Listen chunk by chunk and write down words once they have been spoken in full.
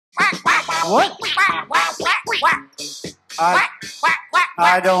What?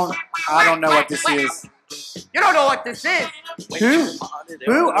 I don't know what this is. You don't know what this is. Who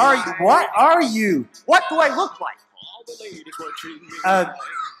are you? What are you? What do I look like?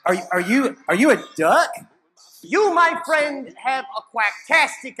 Are you a duck? You, my friend, have a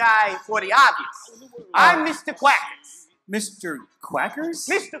quacktastic eye for the obvious. I'm Mr. Quackers. Mr. Quackers?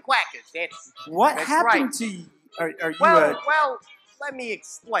 Mr. Quackers, What that's happened right. to you? Are you Well, let me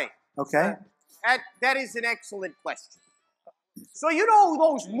explain. Okay. That is an excellent question. So you know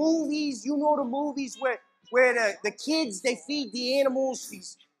those movies, the movies where the kids, they feed the animals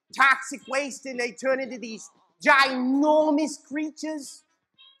these toxic waste and they turn into these ginormous creatures?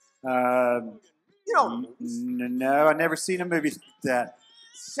 You know, No, I've never seen a movie like that.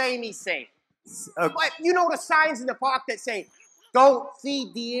 Samey. But you know the signs in the park that say, don't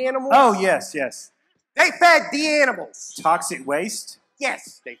feed the animals? Oh, yes. They fed the animals. Toxic waste?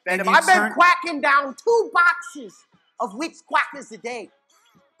 Yes, they fed And them. I've been quacking down 2 boxes of Witch Quackers a day.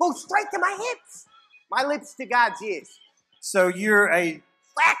 Go straight to my hips. My lips to God's ears. So you're a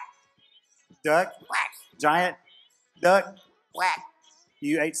Quack, duck? quack, Giant duck? quack.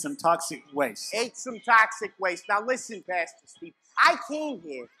 You ate some toxic waste. Ate some toxic waste. Now listen, Pastor Steve. I came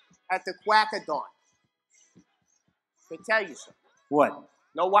here at the quack of dawn to tell you something. What?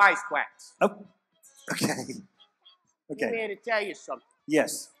 No wise quacks. Oh, okay. I'm here to tell you something.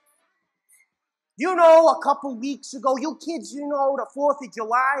 Yes. You know, a couple weeks ago, you kids, you know, the 4th of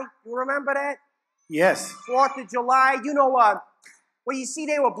July. You remember that? Yes. 4th of July. You know, well, you see,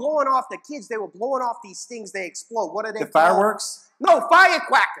 they were blowing off the kids. They were blowing off these things. They explode. What are they The called? fireworks? No,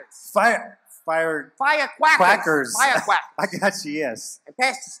 firecrackers. Fire Firecrackers. Quackers. Firecrackers. I got you, yes. And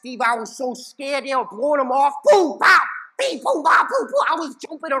Pastor Steve, I was so scared. They were blowing them off. Boom, pop, beep, boom, bop, boom, boom. I was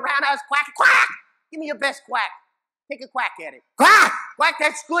jumping around. I was quacking. Quack! Give me your best quack. Take a quack at it. Quack! Quack,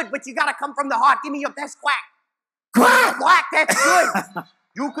 that's good, but you gotta come from the heart. Give me your best quack. Quack! Quack, that's good.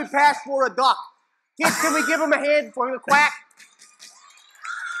 You could pass for a duck. Kids, can we give him a hand for the quack?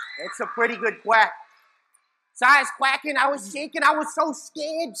 That's a pretty good quack. So I was quacking, I was shaking, I was so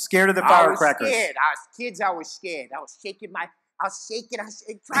scared. Scared of the firecrackers. I was scared. I was scared. I was shaking, I was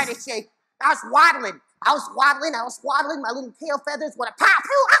trying to shake. I was waddling, my little tail feathers would have popped.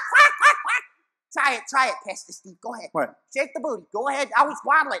 Quack, quack, quack. Try it, Pastor Steve. Go ahead. What? Shake the booty. Go ahead. I was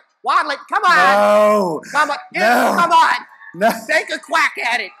waddling. Come on. No. Come on. No. Come on. No. Take a quack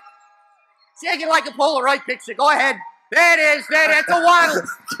at it. Shake it like a Polaroid picture. Go ahead. There it is. That's a waddle.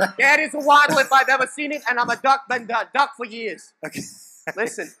 That is a waddle if I've ever seen it, and I'm a duck, been a duck for years. Okay.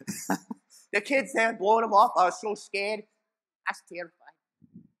 Listen, the kids there blowing them off. I was so scared. I was terrified.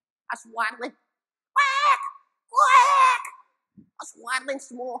 I was waddling. Quack! Quack! I was waddling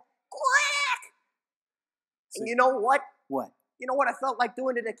some more. Quack! And you know what? What? You know what I felt like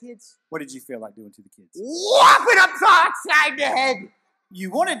doing to the kids? What did you feel like doing to the kids? Whopping up upside the head. You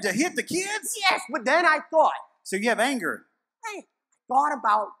wanted to hit the kids? Yes, but then I thought. So you have anger. I thought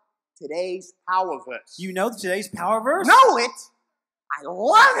about today's power verse. You know today's power verse? Know it. I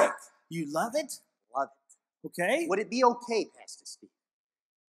love it. You love it? Love it. Okay. Would it be okay, Pastor Steve,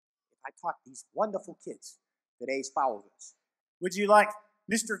 if I taught these wonderful kids today's power verse? Would you like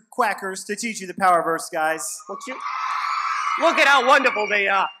Mr. Quackers to teach you the power verse, guys? Would you? Look at how wonderful they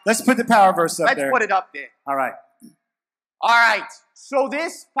are. Let's put the power verse up there. Let's put it up there. All right. All right. So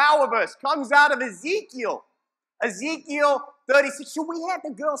this power verse comes out of Ezekiel. Ezekiel 36. Should we have the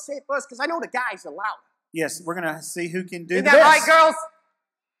girls say it first? Because I know the guys are louder. Yes, we're going to see who can do Isn't this. that right, girls?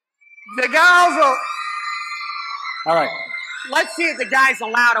 The girls are... All right. Let's see if the guys are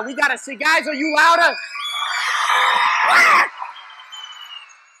louder. We got to see. Guys, are you louder?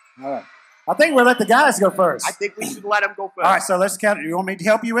 All right. I think we'll let the guys go first. I think we should let them go first. All right, so let's count it. You want me to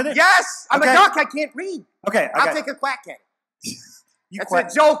help you with it? Yes. I'm a duck. I can't read. Okay. I'll take a quack at it. That's a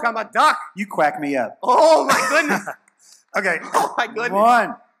joke. I'm a duck. You quack me up. Oh, my goodness. Okay. Oh, my goodness.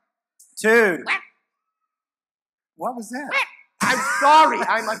 1, 2. What was that? I'm sorry.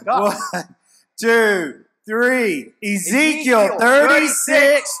 I'm a duck. 1, 2, 3. Ezekiel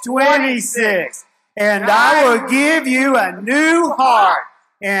 36:26. And I will give you a new heart,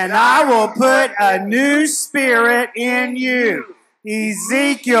 and I will put a new spirit in you.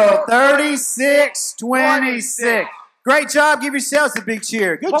 Ezekiel 36:26. Great job. Give yourselves a big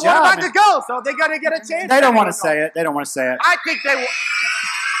cheer. Good job. What about the girls? Are they going to get a chance? They don't want to say it. They don't want to say it. I think they will.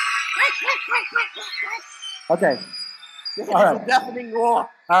 Okay. All right. A deafening roar.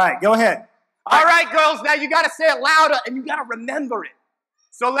 All right. Go ahead. All right, girls. Now you got to say it louder, and you got to remember it.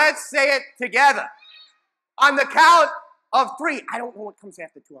 So let's say it together. On the count of 3. I don't know what comes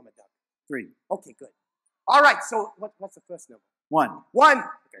after 2. I'm a duck. 3. Okay, good. All right. So what's the first number? 1. 1.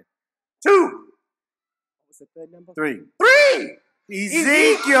 Okay. 2. What was the third number? 3. 3.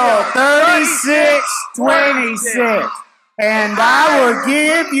 Ezekiel 36:26. And I will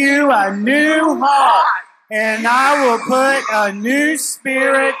give you a new heart, and I will put a new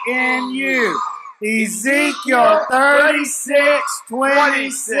spirit in you. Ezekiel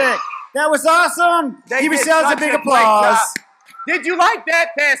 36:26. That was awesome. Give yourselves a big applause. Did you like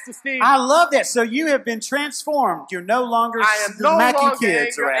that, Pastor Steve? I love that. So you have been transformed. You're no longer smacking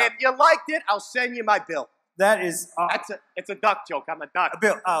kids around. If you liked it, I'll send you my bill. That is... it's a duck joke. I'm a duck.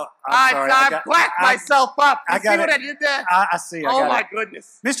 Bill, I'm sorry. I've quacked myself up. I got see what I did there? I see. Oh, my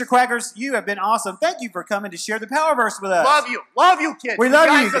goodness. Mr. Quackers, you have been awesome. Thank you for coming to share the power verse with us. Love you. Love you, kids. We love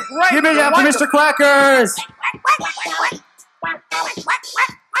you. Give it up to Mr. Quackers.